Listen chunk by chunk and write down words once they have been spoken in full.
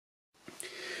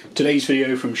Today's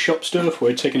video from Shop Stuff,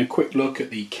 we're taking a quick look at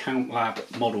the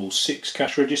CountLab Model 6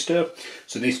 cash register.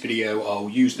 So in this video I'll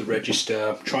use the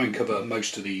register, try and cover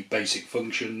most of the basic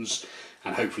functions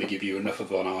and hopefully give you enough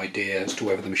of an idea as to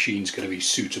whether the machine's going to be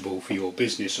suitable for your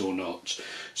business or not.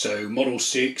 So Model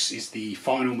 6 is the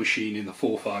final machine in the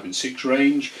 4, 5 and 6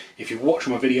 range. If you've watched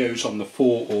my videos on the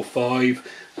 4 or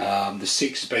 5, the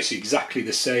 6 is basically exactly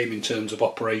the same in terms of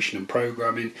operation and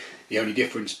programming. The only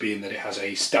difference being that it has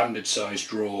a standard size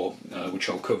drawer, which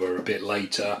I'll cover a bit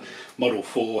later. Model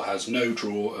 4 has no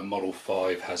drawer and Model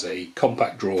 5 has a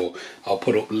compact drawer. I'll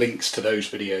put up links to those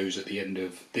videos at the end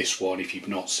of this one if you've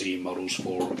not seen Models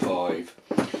 4 and 5.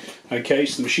 Okay,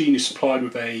 so the machine is supplied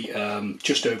with a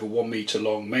just over 1 metre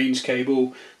long mains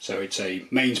cable. So it's a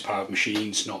mains powered machine,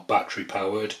 it's not battery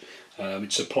powered.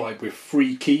 It's supplied with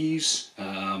 3 keys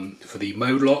for the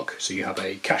mode lock, so you have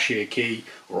a cashier key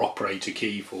or operator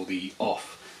key for the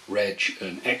off, reg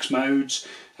and X modes,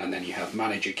 and then you have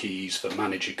manager keys for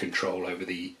manager control over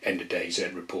the end of day Z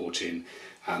reporting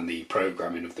and the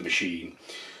programming of the machine.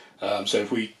 So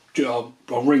if we I'll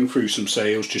ring through some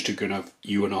sales just to give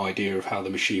you an idea of how the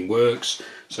machine works.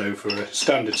 So for a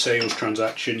standard sales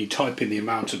transaction, you type in the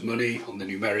amount of money on the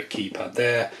numeric keypad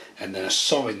there and then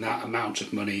assign that amount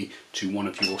of money to one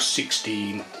of your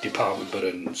 16 department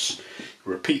buttons.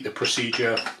 Repeat the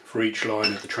procedure for each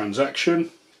line of the transaction.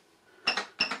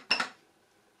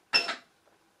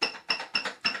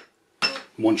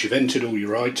 Once you've entered all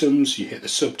your items, you hit the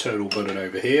subtotal button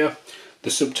over here. The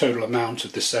subtotal amount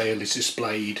of the sale is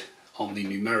displayed on the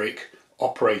numeric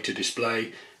operator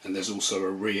display, and there's also a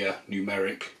rear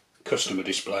numeric customer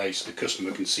display so the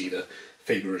customer can see the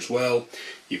figure as well.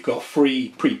 You've got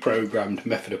 3 pre-programmed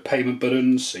method of payment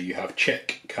buttons, so you have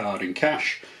check, card and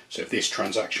cash. So if this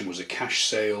transaction was a cash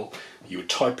sale, you would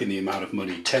type in the amount of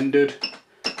money tendered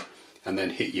and then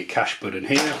hit your cash button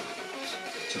here.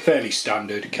 It's a fairly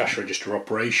standard cash register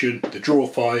operation. The drawer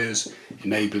fires,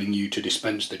 enabling you to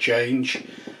dispense the change.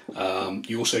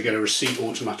 You also get a receipt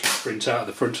automatically print out at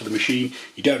the front of the machine.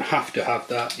 You don't have to have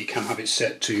that. You can have it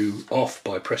set to off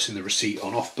by pressing the receipt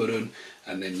on off button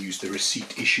and then use the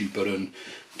receipt issue button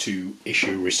to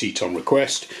issue a receipt on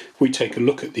request. If we take a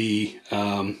look at the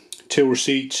till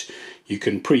receipt, you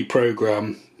can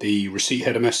pre-program the receipt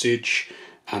header message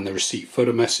and the receipt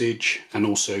footer message and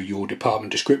also your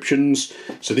department descriptions.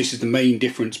 So this is the main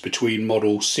difference between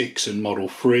Model 6 and Model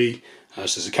 3. So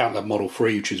there's a CountLab Model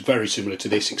 3 which is very similar to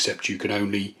this, except you can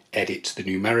only edit the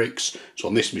numerics. So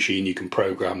on this machine you can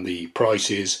program the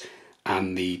prices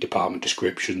and the department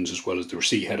descriptions as well as the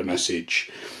receipt header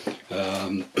message.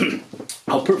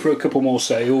 I'll put through a couple more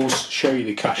sales, show you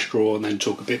the cash drawer and then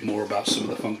talk a bit more about some of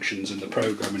the functions and the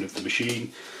programming of the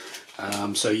machine.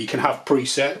 So you can have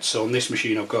presets. So on this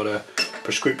machine I've got a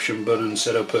prescription button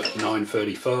set up at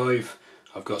 9.35.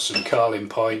 I've got some Carling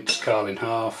pints, Carling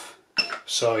half,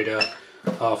 cider,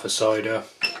 half a cider.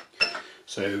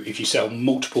 So if you sell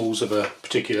multiples of a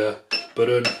particular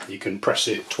button, you can press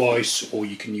it twice or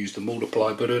you can use the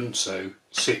multiply button. So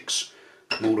 6,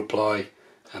 multiply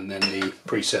and then the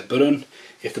preset button.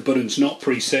 If the button's not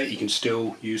preset, you can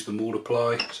still use the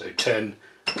multiply. So 10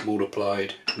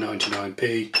 multiplied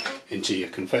 99p into your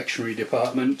confectionery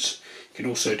department. You can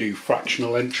also do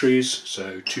fractional entries,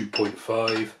 so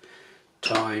 2.5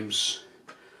 times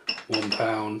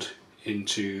 £1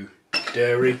 into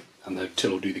dairy, and the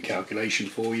till will do the calculation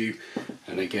for you.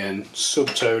 And again,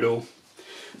 subtotal.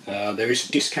 There is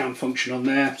a discount function on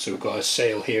there, so we've got a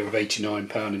sale here of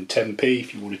 £89 and 10p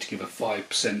if you wanted to give a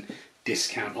 5%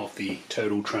 discount off the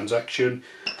total transaction.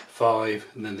 5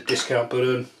 and then the discount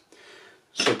button,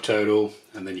 subtotal,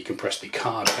 and then you can press the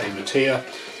card payment here.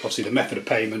 Obviously the method of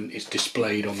payment is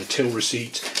displayed on the till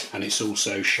receipt and it's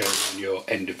also shown on your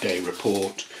end of day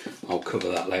report. I'll cover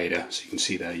that later. So you can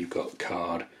see there you've got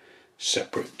card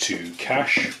separate to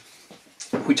cash.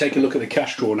 If we take a look at the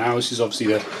cash drawer now, this is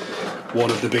obviously one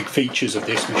of the big features of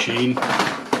this machine.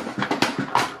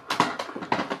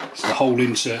 So the whole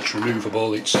insert's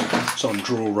removable, it's on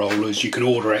drawer rollers. You can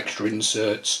order extra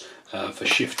inserts for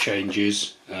shift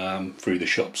changes through the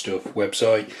Shop Stuff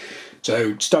website.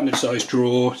 So standard size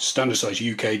drawer, standard size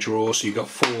UK drawer, so you've got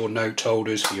 4 note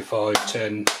holders for your 5,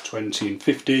 10, 20 and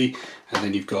 50, and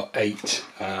then you've got 8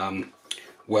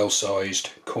 well-sized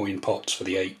coin pots for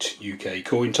the 8 UK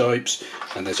coin types,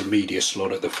 and there's a media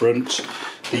slot at the front.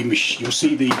 You'll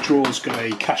see the drawer's got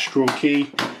a cash drawer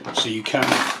key, so you can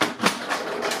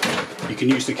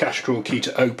use the cash drawer key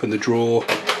to open the drawer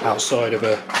outside of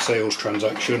a sales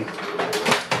transaction,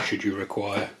 should you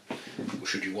require or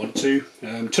should you want to.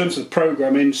 In terms of the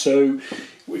programming, so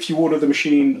if you order the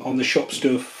machine on the Shop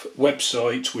Stuff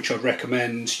website, which I'd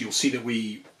recommend, you'll see that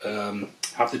we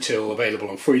have the till available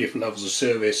on 3 different levels of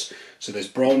service. So there's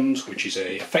bronze, which is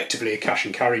effectively a cash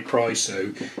and carry price,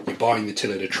 so you're buying the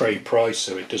till at a trade price,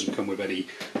 so it doesn't come with any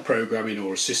programming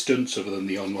or assistance other than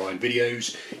the online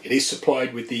videos. It is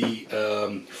supplied with the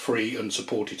free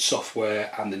unsupported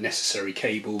software and the necessary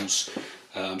cables.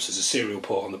 So there's a serial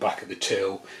port on the back of the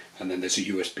till, and then there's a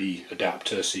USB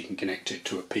adapter so you can connect it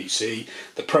to a PC.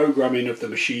 The programming of the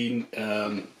machine,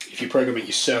 if you program it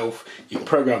yourself, you can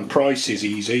program prices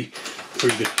easy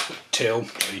through the till.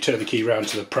 So you turn the key around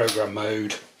to the program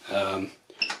mode,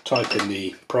 type in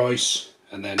the price,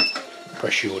 and then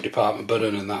press your department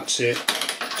button, and that's it.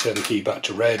 Turn the key back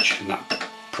to reg, and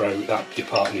that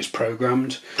department is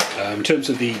programmed. In terms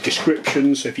of the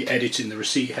description, so if you're editing the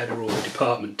receipt header or the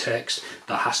department text,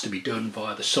 that has to be done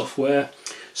via the software.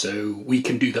 So we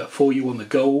can do that for you on the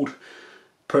gold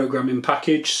programming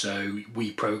package. So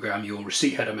we program your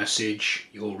receipt header message,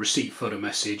 your receipt footer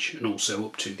message, and also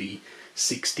up to the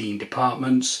 16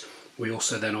 departments. We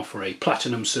also then offer a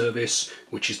platinum service,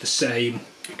 which is the same,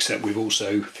 except we've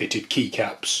also fitted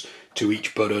keycaps to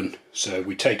each button. So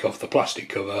we take off the plastic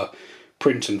cover,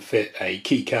 print and fit a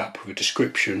keycap with a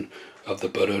description of the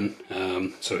button,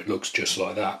 so it looks just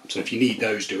like that. So if you need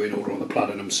those doing, order on the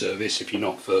platinum service. If you're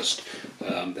not first,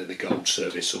 then the gold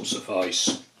service will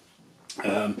suffice.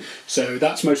 So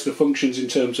that's most of the functions in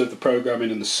terms of the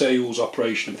programming and the sales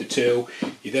operation of the till.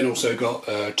 You then also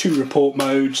got 2 report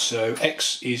modes. So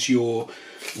X is your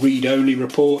read-only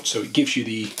report, so it gives you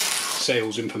the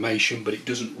sales information, but it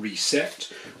doesn't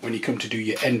reset. When you come to do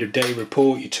your end of day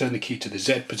report, you turn the key to the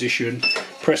Z position,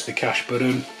 press the cash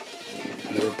button,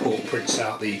 and the report prints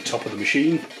out the top of the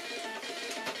machine.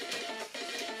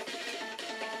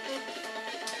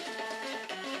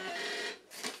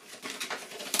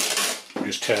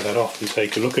 Just tear that off and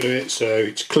take a look at it. So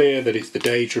it's clear that it's the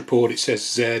day's report. It says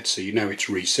Z, so you know it's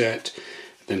reset.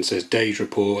 Then it says day's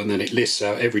report, and then it lists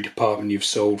out every department you've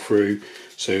sold through.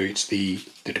 So it's the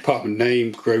department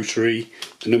name, grocery,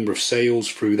 the number of sales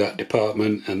through that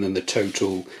department, and then the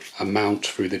total amount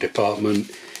through the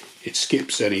department. It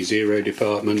skips any 0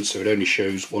 departments, so it only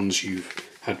shows ones you've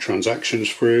had transactions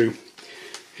through.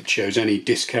 It shows any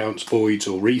discounts, voids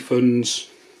or refunds.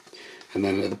 And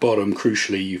then at the bottom,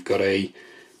 crucially, you've got a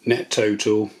net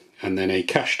total, and then a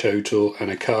cash total and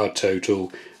a card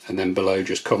total, and then below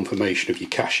just confirmation of your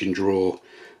cash in drawer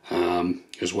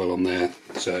as well on there.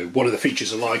 So one of the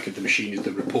features I like of the machine is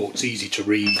the report's easy to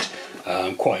read,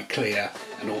 quite clear,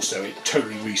 and also it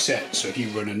totally resets. So if you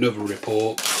run another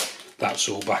report, that's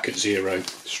all back at 0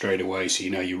 straight away, so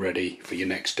you know you're ready for your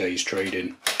next day's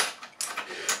trading.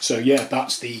 So yeah,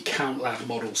 that's the CountLab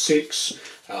Model 6.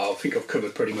 I think I've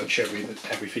covered pretty much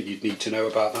everything you'd need to know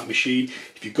about that machine.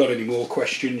 If you've got any more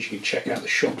questions, you can check out the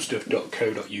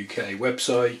shopstuff.co.uk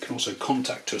website. You can also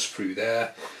contact us through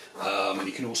there. And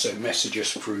you can also message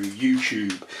us through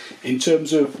YouTube. In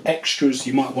terms of extras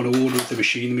you might want to order with the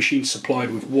machine's supplied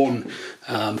with 1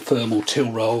 thermal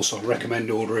till roll, so I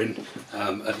recommend ordering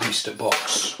at least a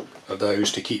box of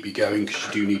those to keep you going, because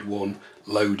you do need 1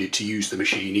 loaded to use the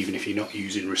machine, even if you're not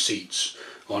using receipts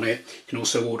on it. You can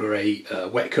also order a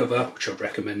wet cover, which I'd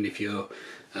recommend if you're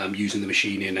using the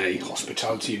machine in a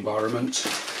hospitality environment.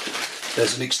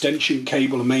 There's an extension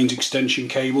cable, a mains extension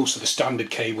cable, so the standard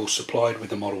cable supplied with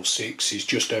the Model 6 is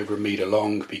just over 1 metre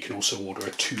long, but you can also order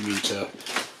a 2 metre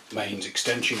mains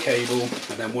extension cable.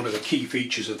 And then one of the key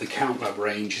features of the CountLab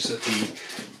range is that the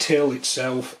till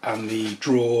itself and the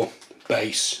drawer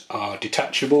base are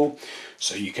detachable,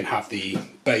 so you can have the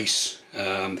base,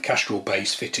 the cash drawer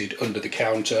base fitted under the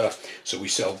counter. So we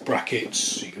sell brackets,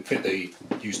 so you can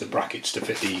use the brackets to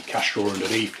fit the cash drawer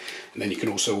underneath, and then you can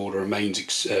also order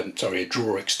a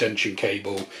drawer extension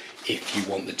cable if you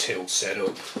want the till set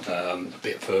up a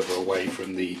bit further away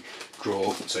from the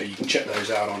drawer. So you can check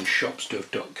those out on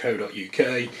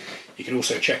shopstuff.co.uk. You can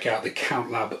also check out the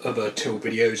CountLab other till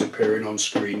videos appearing on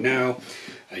screen now.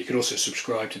 You can also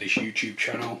subscribe to this YouTube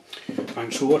channel.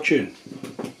 Thanks for watching.